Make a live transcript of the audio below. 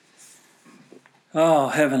Oh,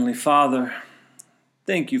 Heavenly Father,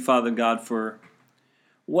 thank you, Father God, for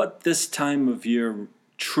what this time of year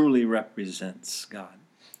truly represents, God.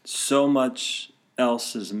 So much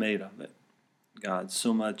else is made of it, God.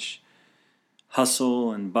 So much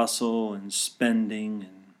hustle and bustle and spending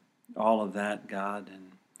and all of that, God.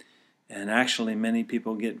 And actually, many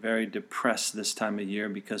people get very depressed this time of year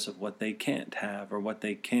because of what they can't have or what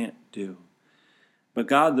they can't do. But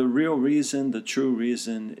God, the real reason, the true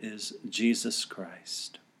reason is Jesus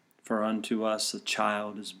Christ. For unto us a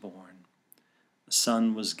child is born, a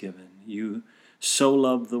son was given. You so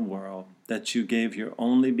loved the world that you gave your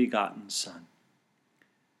only begotten Son.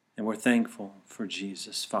 And we're thankful for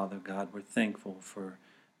Jesus, Father God. We're thankful for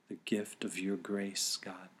the gift of your grace,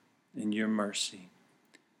 God, and your mercy,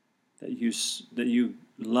 that you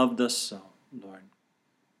loved us so, Lord.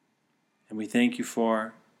 And we thank you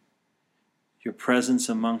for your presence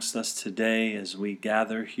amongst us today as we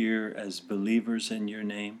gather here as believers in your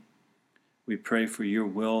name. We pray for your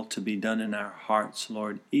will to be done in our hearts,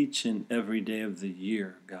 Lord, each and every day of the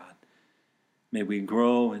year, God. May we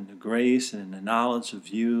grow in the grace and in the knowledge of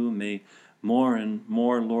you. May more and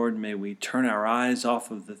more, Lord, may we turn our eyes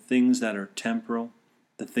off of the things that are temporal,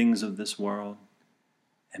 the things of this world.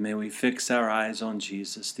 And may we fix our eyes on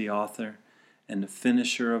Jesus, the author and the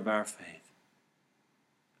finisher of our faith.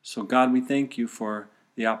 So, God, we thank you for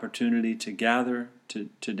the opportunity to gather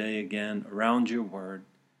today again around your word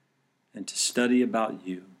and to study about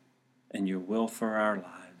you and your will for our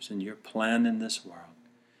lives and your plan in this world.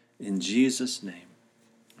 In Jesus' name,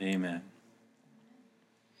 amen.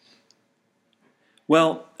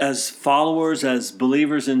 Well, as followers, as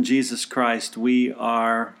believers in Jesus Christ, we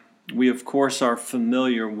of course are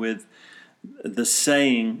familiar with the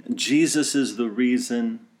saying, Jesus is the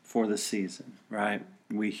reason for the season, right?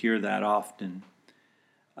 We hear that often.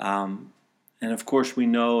 And of course, we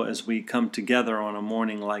know as we come together on a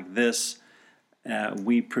morning like this,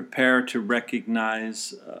 we prepare to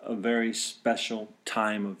recognize a very special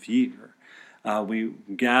time of year. We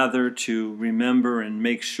gather to remember and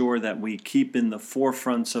make sure that we keep in the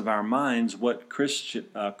forefronts of our minds what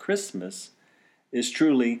Christmas is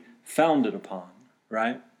truly founded upon,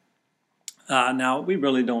 right? Now, we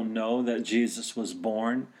really don't know that Jesus was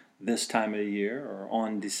born this time of year or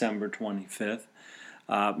on December 25th.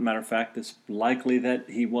 Matter of fact, it's likely that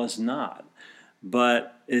he was not.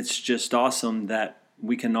 But it's just awesome that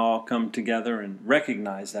we can all come together and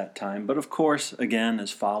recognize that time. But of course, again,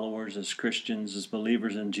 as followers, as Christians, as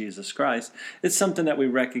believers in Jesus Christ, it's something that we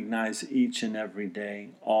recognize each and every day,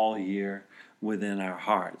 all year, within our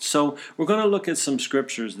hearts. So we're going to look at some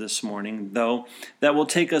scriptures this morning, though, that will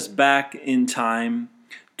take us back in time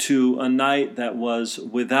to a night that was,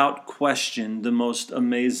 without question, the most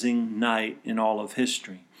amazing night in all of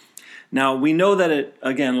history. Now, we know that it,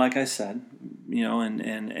 again, like I said,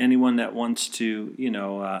 and anyone that wants to,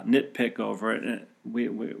 nitpick over it,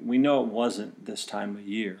 we know it wasn't this time of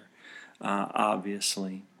year,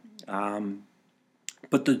 obviously.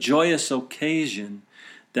 But the joyous occasion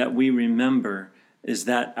that we remember is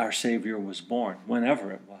that our Savior was born,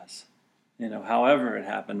 whenever it was. However it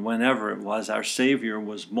happened, whenever it was, our Savior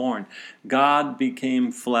was born. God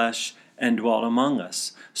became flesh and dwelt among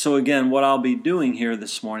us. So again, what I'll be doing here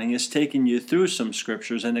this morning is taking you through some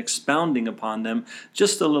scriptures and expounding upon them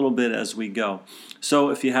just a little bit as we go. So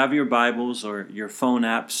if you have your Bibles or your phone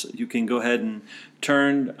apps, you can go ahead and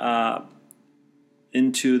turn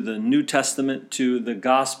into the New Testament to the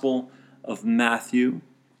Gospel of Matthew.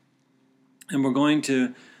 And we're going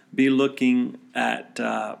to be looking at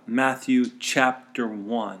Matthew chapter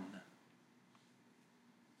 1.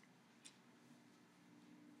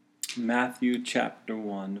 Matthew chapter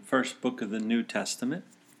 1, the first book of the New Testament.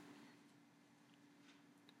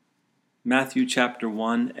 Matthew chapter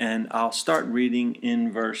 1, and I'll start reading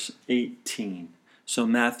in verse 18. So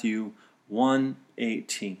Matthew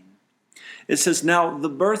 1:18. It says, "Now the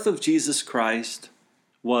birth of Jesus Christ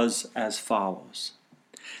was as follows.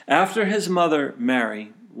 After his mother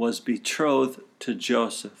Mary was betrothed to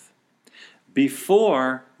Joseph,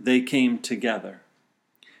 before they came together,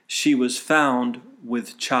 she was found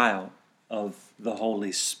with child of the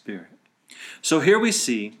Holy Spirit." So here we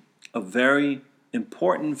see a very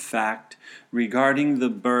important fact regarding the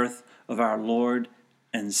birth of our Lord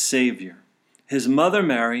and Savior. His mother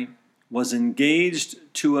Mary was engaged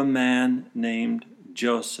to a man named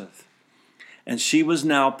Joseph, and she was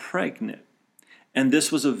now pregnant. And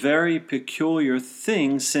this was a very peculiar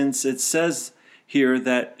thing, since it says here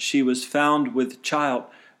that she was found with child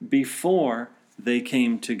before they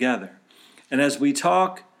came together. And as we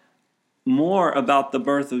talk more about the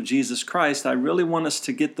birth of Jesus Christ, I really want us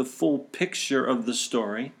to get the full picture of the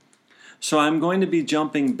story So I'm going to be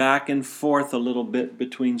jumping back and forth a little bit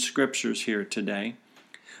between scriptures here today.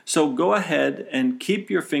 So go ahead and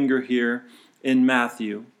keep your finger here in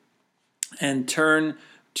Matthew and turn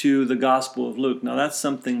to the Gospel of Luke. Now that's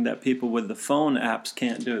something that people with the phone apps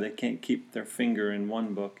can't do. They can't keep their finger in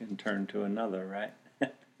one book and turn to another, right?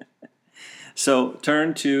 So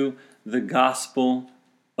turn to the Gospel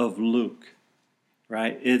of Luke,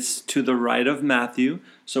 right? It's to the right of Matthew.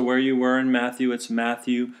 So where you were in Matthew, it's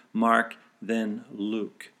Matthew, Mark, then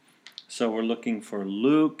Luke. So we're looking for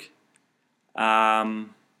Luke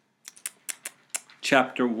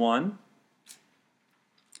chapter 1.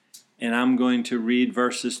 And I'm going to read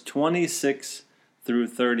verses 26 through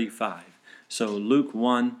 35. So Luke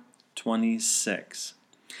 1:26.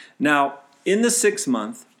 Now, in the 6th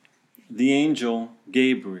month, the angel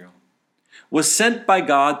Gabriel was sent by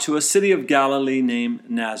God to a city of Galilee named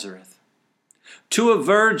Nazareth, to a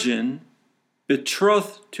virgin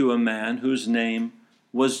betrothed to a man whose name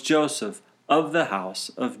was Joseph, of the house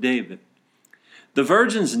of David. The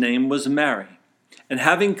virgin's name was Mary. And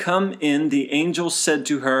having come in, the angel said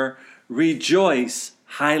to her, "Rejoice,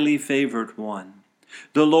 highly favored one.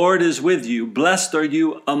 The Lord is with you. Blessed are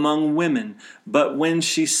you among women." But when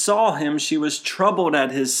she saw him, she was troubled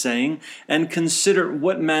at his saying, and considered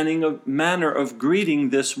what manner of greeting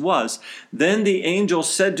this was. Then the angel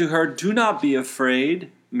said to her, "Do not be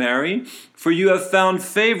afraid, Mary, for you have found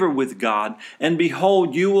favor with God. And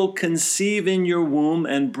behold, you will conceive in your womb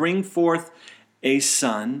and bring forth a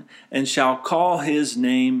son, and shall call his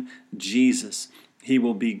name Jesus. He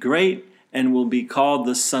will be great and will be called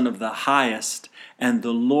the Son of the Highest. And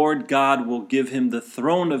the Lord God will give him the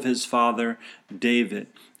throne of his father David,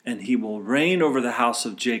 and he will reign over the house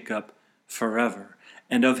of Jacob forever,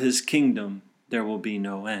 and of his kingdom there will be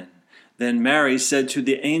no end." Then Mary said to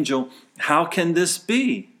the angel, "How can this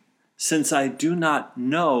be, since I do not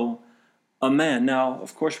know a man?" Now,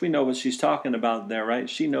 of course, we know what she's talking about there, right?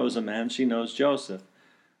 She knows a man. She knows Joseph.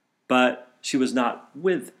 But she was not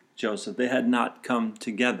with Joseph. They had not come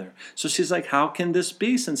together. So she's like, "How can this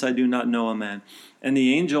be, since I do not know a man?" And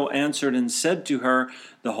the angel answered and said to her,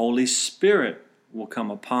 "The Holy Spirit will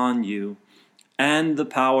come upon you, and the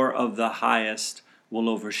power of the Highest will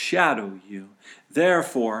overshadow you.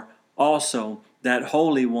 Therefore, also, that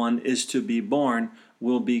Holy One is to be born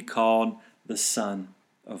will be called the Son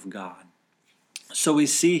of God." So we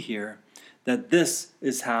see here that this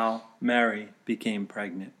is how Mary became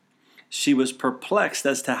pregnant. She was perplexed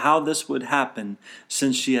as to how this would happen,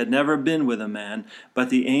 since she had never been with a man, but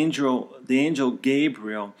the angel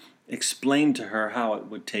Gabriel explained to her how it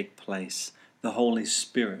would take place. The Holy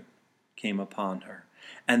Spirit came upon her,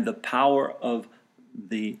 and the power of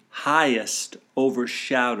the Highest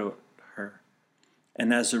overshadowed her.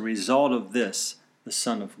 And as a result of this, the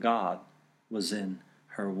Son of God was in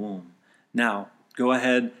her womb. Now, go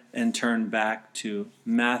ahead and turn back to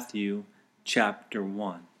Matthew chapter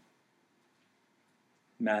 1.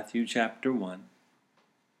 Matthew chapter 1.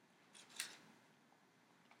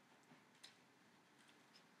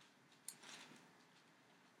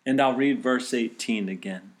 And I'll read verse 18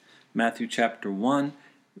 again. Matthew chapter 1,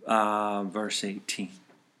 verse 18.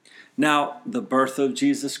 Now, the birth of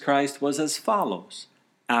Jesus Christ was as follows.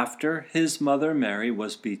 After his mother Mary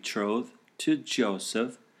was betrothed to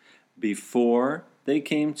Joseph, before they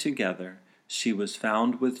came together, she was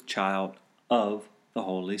found with child of the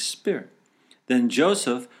Holy Spirit. Then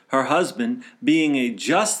Joseph, her husband, being a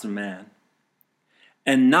just man,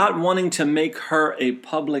 and not wanting to make her a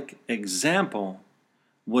public example,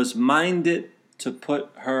 was minded to put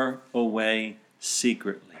her away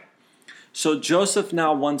secretly. So Joseph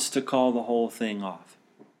now wants to call the whole thing off.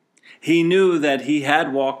 He knew that he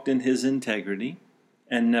had walked in his integrity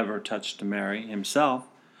and never touched Mary himself.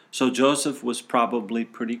 So Joseph was probably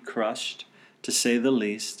pretty crushed, to say the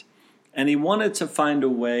least, and he wanted to find a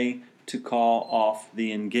way to call off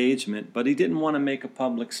the engagement, but he didn't want to make a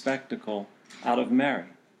public spectacle out of Mary.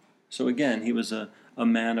 So again, he was a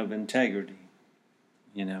man of integrity,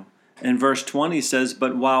 And verse 20 says,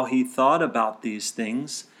 "But while he thought about these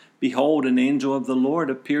things, behold, an angel of the Lord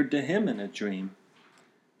appeared to him in a dream,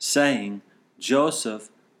 saying, 'Joseph,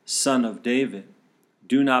 son of David,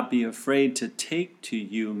 do not be afraid to take to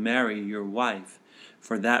you Mary your wife,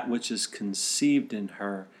 for that which is conceived in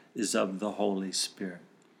her is of the Holy Spirit.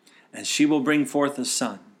 And she will bring forth a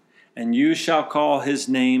son, and you shall call his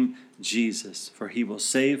name Jesus, for he will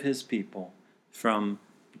save his people from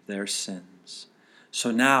their sins.'"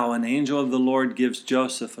 So now an angel of the Lord gives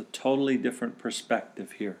Joseph a totally different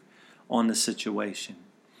perspective here on the situation.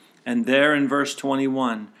 And there in verse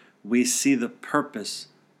 21, we see the purpose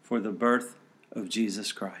for the birth of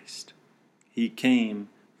Jesus Christ. He came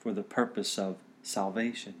for the purpose of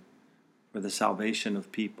salvation, for the salvation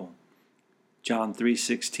of people. John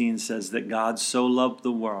 3:16 says that God so loved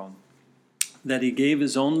the world that he gave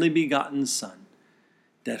his only begotten Son,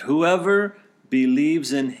 that whoever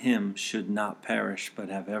believes in him should not perish but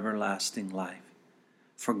have everlasting life.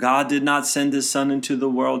 For God did not send his Son into the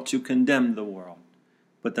world to condemn the world,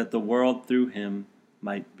 but that the world through him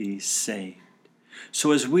might be saved.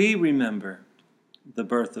 So as we remember the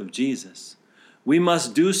birth of Jesus, we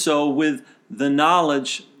must do so with the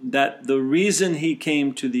knowledge that the reason he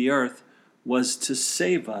came to the earth was to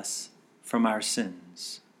save us from our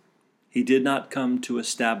sins. He did not come to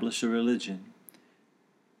establish a religion,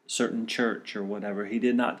 certain church or whatever. He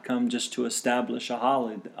did not come just to establish a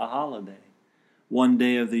holiday, one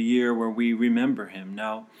day of the year where we remember him.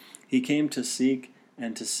 No, he came to seek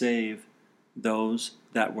and to save those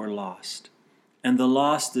that were lost. And the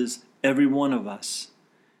lost is every one of us.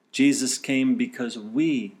 Jesus came because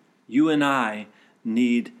you and I,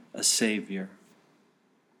 need a Savior.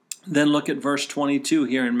 Then look at verse 22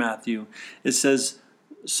 here in Matthew. It says,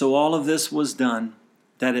 "So all of this was done,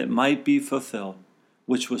 that it might be fulfilled,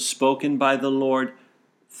 which was spoken by the Lord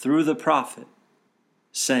through the prophet,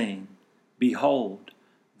 saying, Behold,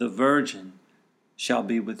 the virgin shall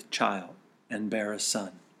be with child, and bear a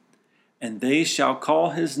son. And they shall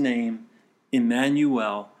call his name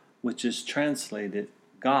Emmanuel, which is translated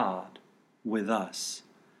God with us."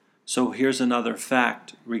 So here's another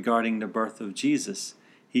fact regarding the birth of Jesus.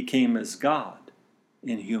 He came as God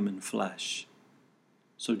in human flesh.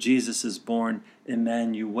 So Jesus is born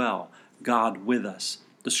Emmanuel, God with us.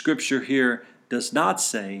 The scripture here does not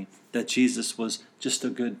say that Jesus was just a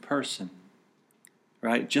good person,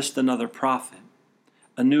 right? Just another prophet,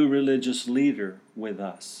 a new religious leader with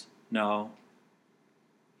us. No,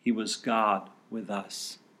 he was God with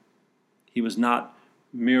us. He was not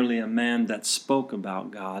merely a man that spoke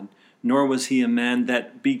about God, nor was he a man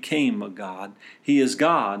that became a God. He is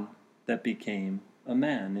God that became a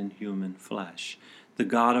man in human flesh. The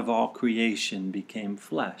God of all creation became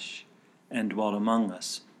flesh and dwelt among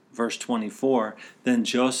us. Verse 24, "Then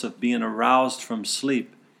Joseph, being aroused from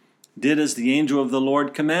sleep, did as the angel of the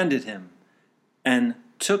Lord commanded him, and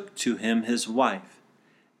took to him his wife,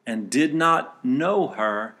 and did not know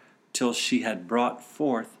her till she had brought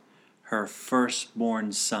forth her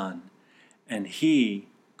firstborn son, and he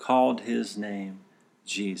called his name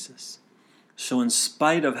Jesus." So in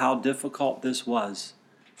spite of how difficult this was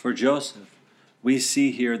for Joseph, we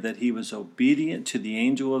see here that he was obedient to the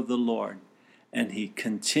angel of the Lord, and he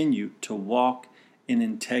continued to walk in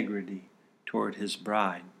integrity toward his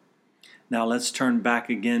bride. Now let's turn back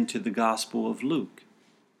again to the Gospel of Luke.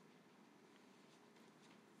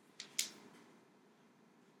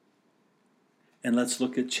 And let's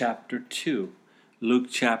look at chapter 2, Luke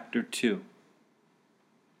chapter 2.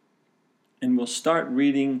 And we'll start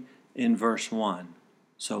reading in verse 1.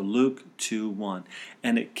 So Luke 2:1.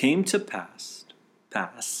 "And it came to pass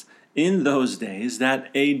in those days that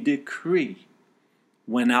a decree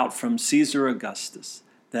went out from Caesar Augustus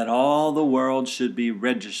that all the world should be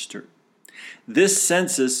registered. This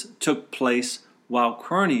census took place while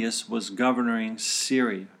Quirinius was governing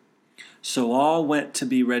Syria. So all went to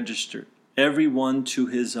be registered, every one to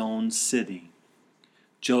his own city.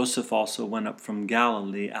 Joseph also went up from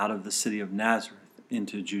Galilee out of the city of Nazareth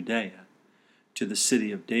into Judea, to the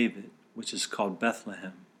city of David, which is called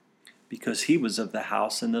Bethlehem, because he was of the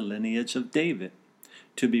house and the lineage of David,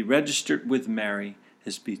 to be registered with Mary,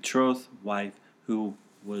 his betrothed wife, who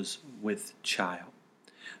was with child.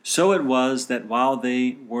 So it was that while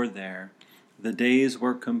they were there, the days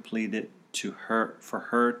were completed for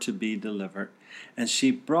her to be delivered, and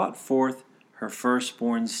she brought forth her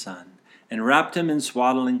firstborn son, and wrapped him in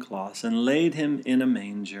swaddling cloths, and laid him in a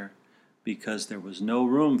manger, because there was no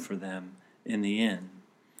room for them in the inn.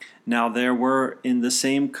 Now there were in the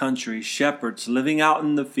same country shepherds living out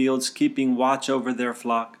in the fields, keeping watch over their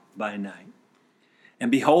flock by night. And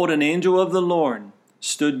behold, an angel of the Lord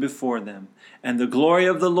stood before them, and the glory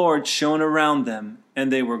of the Lord shone around them,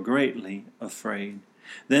 and they were greatly afraid.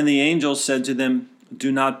 Then the angel said to them,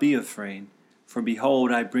 Do not be afraid, for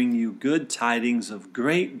behold, I bring you good tidings of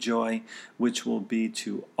great joy, which will be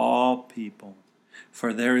to all people.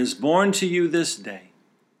 For there is born to you this day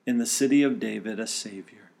in the city of David a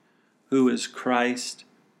Savior, who is Christ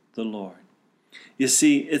the Lord. You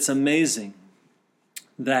see, it's amazing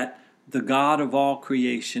that the God of all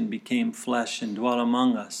creation became flesh and dwelt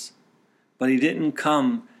among us. But he didn't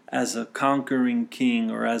come as a conquering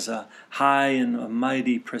king or as a high and a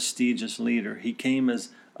mighty prestigious leader. He came as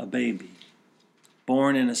a baby,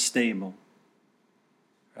 born in a stable,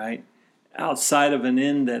 right? Outside of an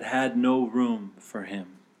inn that had no room for him.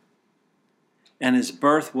 And his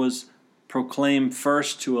birth was proclaimed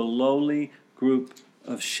first to a lowly group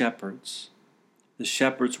of shepherds. The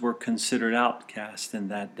shepherds were considered outcasts in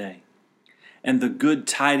that day. And the good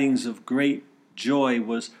tidings of great joy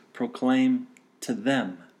was proclaimed to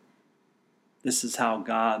them. This is how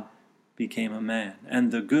God became a man.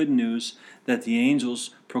 And the good news that the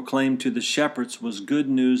angels proclaimed to the shepherds was good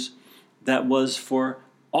news that was for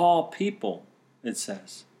all people, it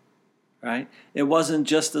says. Right? It wasn't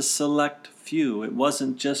just a select few. It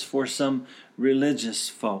wasn't just for some religious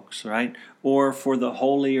folks, right? Or for the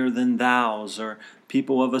holier than thous or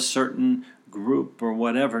people of a certain group or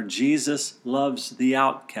whatever. Jesus loves the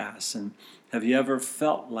outcasts. And have you ever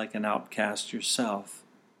felt like an outcast yourself?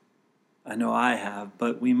 I know I have,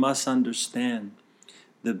 but we must understand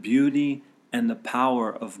the beauty and the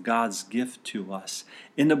power of God's gift to us.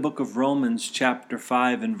 In the book of Romans chapter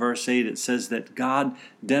 5 and verse 8, it says that God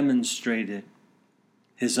demonstrated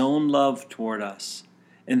his own love toward us,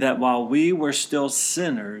 and that while we were still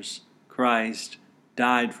sinners, Christ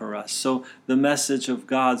died for us. So the message of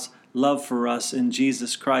God's love for us in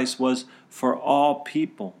Jesus Christ was for all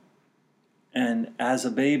people. And as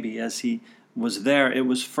a baby, as he was there, it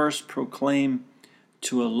was first proclaimed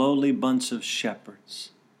to a lowly bunch of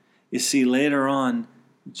shepherds. You see, later on,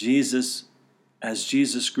 as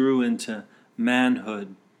Jesus grew into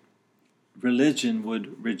manhood, religion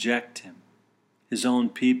would reject him. His own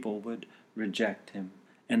people would reject him.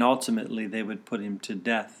 And ultimately, they would put him to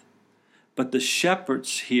death. But the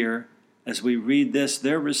shepherds here, as we read this,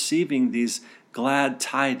 they're receiving these glad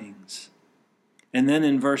tidings. And then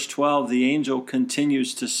in verse 12, the angel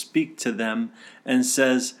continues to speak to them and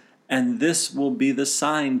says, "And this will be the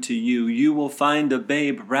sign to you. You will find a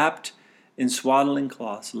babe wrapped in swaddling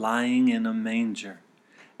cloths, lying in a manger."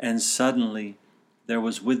 And suddenly there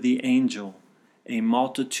was with the angel a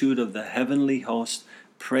multitude of the heavenly host,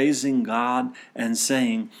 praising God and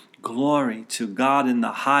saying, "Glory to God in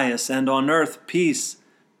the highest, and on earth peace,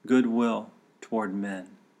 goodwill toward men."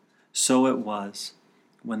 So it was,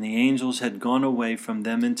 when the angels had gone away from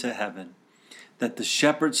them into heaven, that the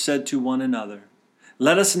shepherds said to one another,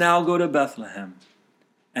 "Let us now go to Bethlehem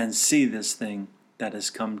and see this thing that has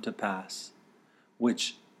come to pass,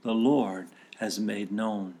 which the Lord has made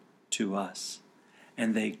known to us."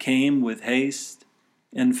 And they came with haste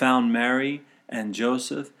and found Mary and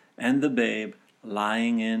Joseph and the babe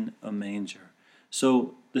lying in a manger.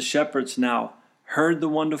 So the shepherds now heard the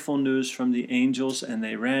wonderful news from the angels, and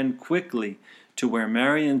they ran quickly to where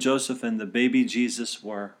Mary and Joseph and the baby Jesus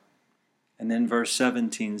were. And then verse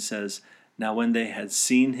 17 says, "Now when they had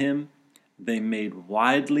seen him, they made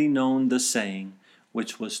widely known the saying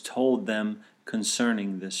which was told them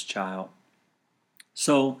concerning this child."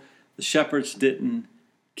 So the shepherds didn't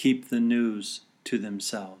keep the news to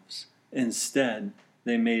themselves. Instead,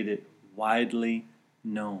 they made it widely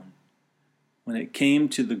known. When it came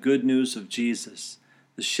to the good news of Jesus,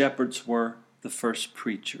 the shepherds were the first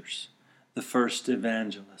preachers, the first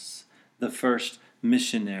evangelists, the first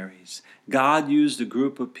missionaries. God used a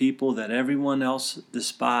group of people that everyone else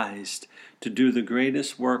despised to do the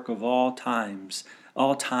greatest work of all time,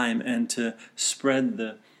 and to spread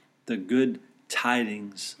the good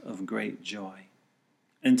tidings of great joy.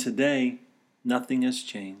 And today, nothing has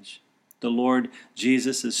changed. The Lord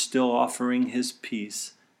Jesus is still offering his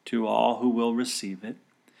peace to all who will receive it.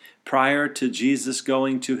 Prior to Jesus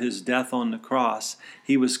going to his death on the cross,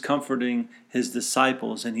 he was comforting his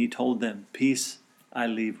disciples, and he told them, "Peace I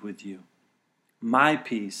leave with you. My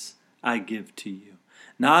peace I give to you.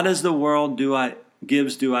 Not as the world do I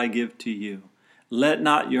give to you. Let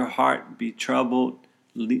not your heart be troubled,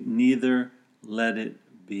 neither let it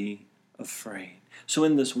be afraid." So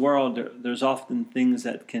in this world, there's often things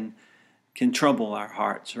that can trouble our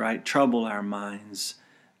hearts, right? Trouble our minds,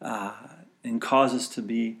 and cause us to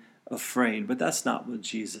be afraid. But that's not what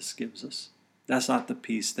Jesus gives us. That's not the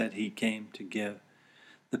peace that he came to give.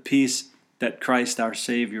 The peace that Christ our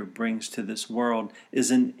Savior brings to this world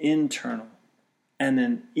is an internal and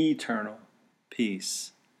an eternal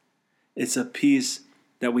peace. It's a peace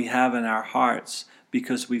that we have in our hearts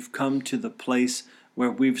because we've come to the place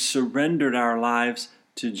where we've surrendered our lives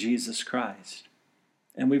to Jesus Christ.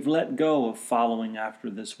 And we've let go of following after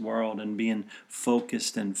this world and being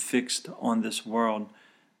focused and fixed on this world,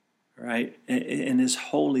 right? And his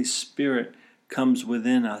Holy Spirit comes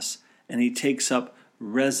within us, and he takes up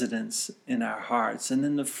residence in our hearts. And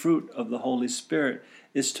then the fruit of the Holy Spirit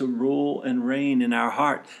is to rule and reign in our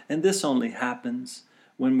heart. And this only happens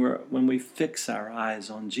when we fix our eyes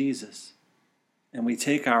on Jesus, and we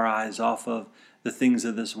take our eyes off of the things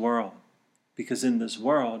of this world. Because in this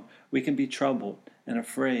world, we can be troubled and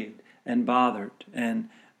afraid and bothered, and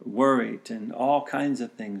worried, and all kinds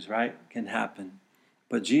of things, right, can happen.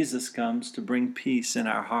 But Jesus comes to bring peace in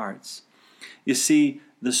our hearts. You see,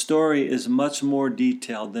 the story is much more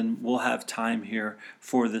detailed than we'll have time here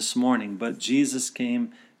for this morning, but Jesus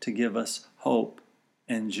came to give us hope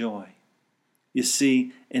and joy. You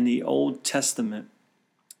see, in the Old Testament,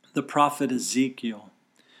 the prophet Ezekiel,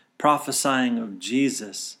 prophesying of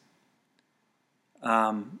Jesus,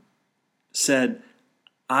 said,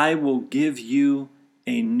 I will give you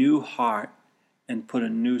a new heart and put a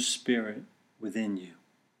new spirit within you.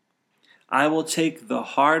 I will take the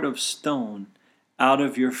heart of stone out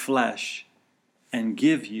of your flesh and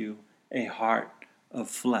give you a heart of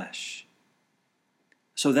flesh.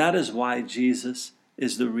 So that is why Jesus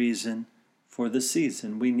is the reason for the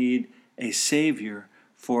season. We need a Savior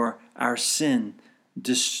for our sin.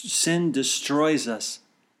 Sin destroys us,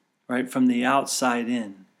 right, from the outside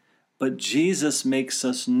in. But Jesus makes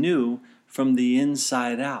us new from the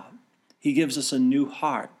inside out. He gives us a new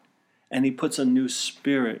heart, and He puts a new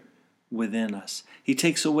spirit within us. He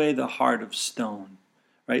takes away the heart of stone,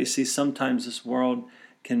 right? You see, sometimes this world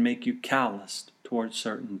can make you calloused towards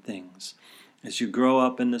certain things. As you grow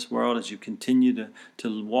up in this world, as you continue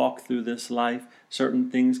to walk through this life,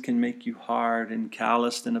 certain things can make you hard and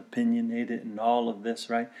calloused and opinionated and all of this,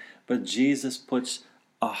 right? But Jesus puts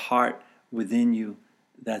a heart within you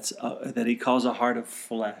that He calls a heart of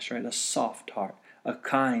flesh, right? A soft heart, a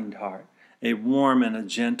kind heart, a warm and a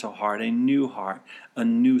gentle heart, a new heart, a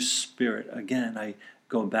new spirit. Again, I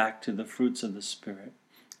go back to the fruits of the Spirit.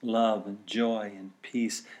 Love and joy and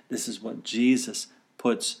peace. This is what Jesus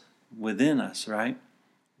puts within us, right?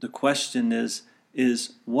 The question is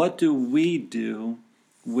what do we do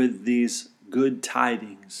with these good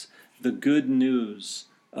tidings, the good news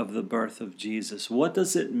of the birth of Jesus? What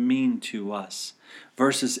does it mean to us?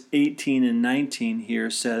 Verses 18 and 19 here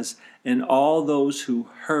says, and all those who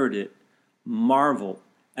heard it marveled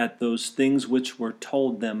at those things which were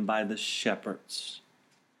told them by the shepherds.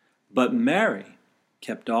 But Mary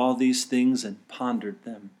kept all these things and pondered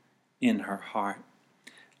them in her heart.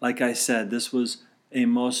 Like I said, this was a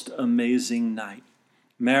most amazing night.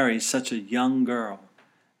 Mary, such a young girl,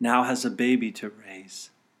 now has a baby to raise.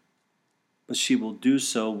 But she will do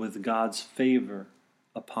so with God's favor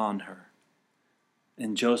upon her.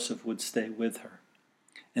 And Joseph would stay with her.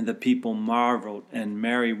 And the people marveled, and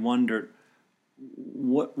Mary wondered,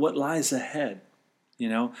 what lies ahead? You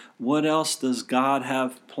know, what else does God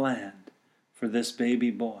have planned for this baby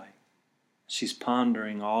boy? She's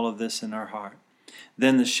pondering all of this in her heart.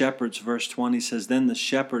 Then the shepherds, verse 20 says, then the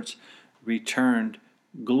shepherds returned,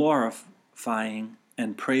 glorifying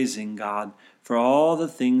and praising God for all the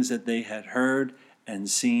things that they had heard and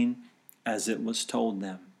seen as it was told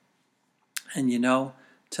them. And you know,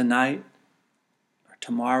 tonight, or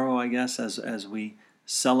tomorrow, I guess, as we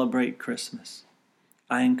celebrate Christmas,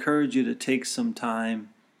 I encourage you to take some time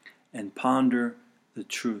and ponder the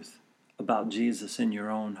truth about Jesus in your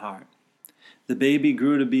own heart. The baby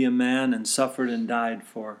grew to be a man and suffered and died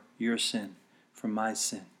for your sin, for my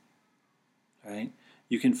sin. Right?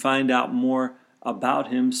 You can find out more about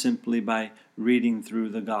him simply by reading through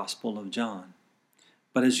the Gospel of John.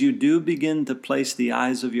 But as you do begin to place the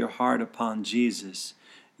eyes of your heart upon Jesus,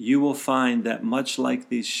 you will find that much like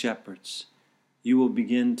these shepherds, you will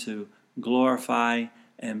begin to glorify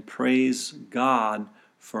and praise God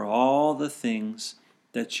for all the things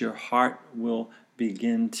that your heart will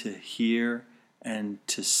begin to hear and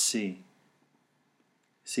to see.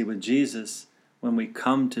 See, with Jesus, when we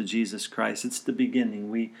come to Jesus Christ, it's the beginning.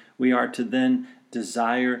 We are to then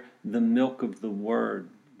desire the milk of the Word,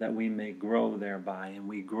 that we may grow thereby. And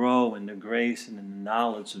we grow in the grace and in the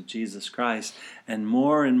knowledge of Jesus Christ. And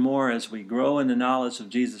more as we grow in the knowledge of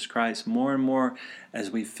Jesus Christ, more and more as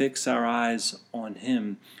we fix our eyes on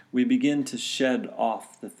Him, we begin to shed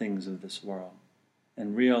off the things of this world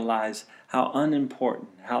and realize how unimportant,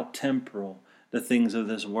 how temporal the things of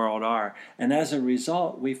this world are. And as a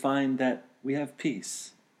result, we find that we have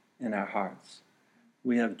peace in our hearts.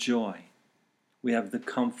 We have joy. We have the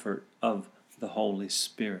comfort of the Holy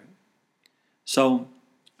Spirit. So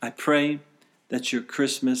I pray that your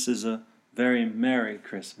Christmas is a very Merry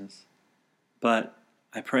Christmas. But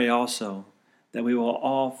I pray also that we will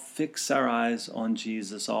all fix our eyes on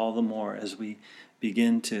Jesus all the more as we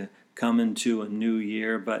begin to come into a new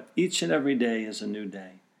year. But each and every day is a new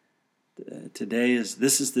day.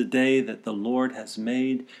 This is the day that the Lord has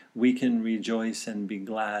made. We can rejoice and be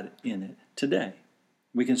glad in it today.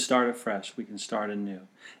 We can start afresh. We can start anew.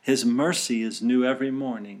 His mercy is new every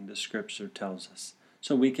morning, the Scripture tells us.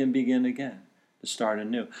 So we can begin again, to start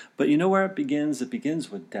anew. But you know where it begins? It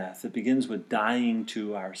begins with death. It begins with dying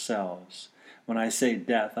to ourselves. when I say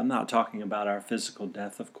death, I'm not talking about our physical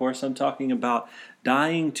death. Of course, I'm talking about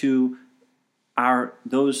dying to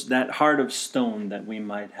that heart of stone that we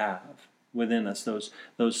might have within us,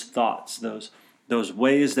 those thoughts, those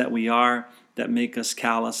ways that we are that make us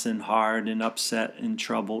callous and hard and upset and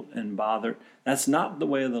troubled and bothered. That's not the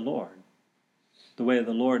way of the Lord. The way of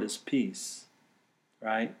the Lord is peace,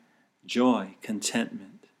 right? Joy,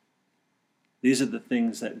 contentment. These are the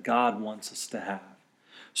things that God wants us to have.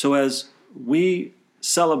 So as we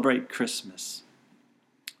celebrate Christmas,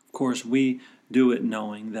 of course, we do it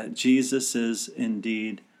knowing that Jesus is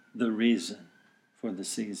indeed the reason for the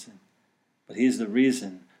season. But He's the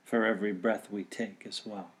reason for every breath we take as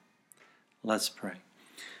well. Let's pray.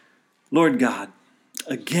 Lord God,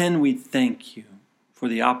 again we thank you for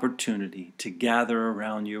the opportunity to gather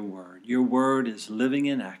around your word. Your word is living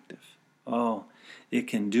and active. Oh, it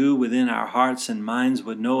can do within our hearts and minds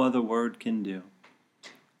what no other word can do.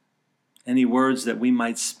 Any words that we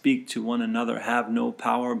might speak to one another have no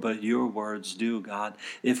power, but your words do, God,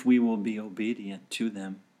 if we will be obedient to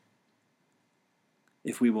them.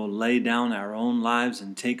 If we will lay down our own lives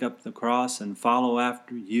and take up the cross and follow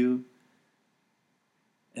after you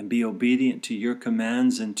and be obedient to your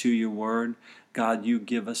commands and to your word, God, you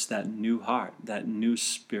give us that new heart, that new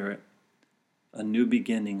spirit, a new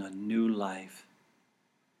beginning, a new life.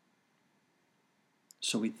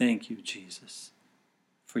 So we thank you, Jesus,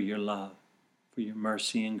 for your love, for your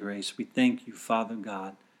mercy and grace. We thank you, Father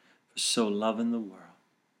God, for so loving the world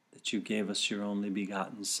that you gave us your only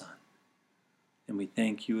begotten Son. And we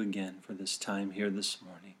thank you again for this time here this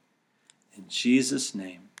morning. In Jesus'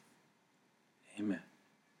 name, amen.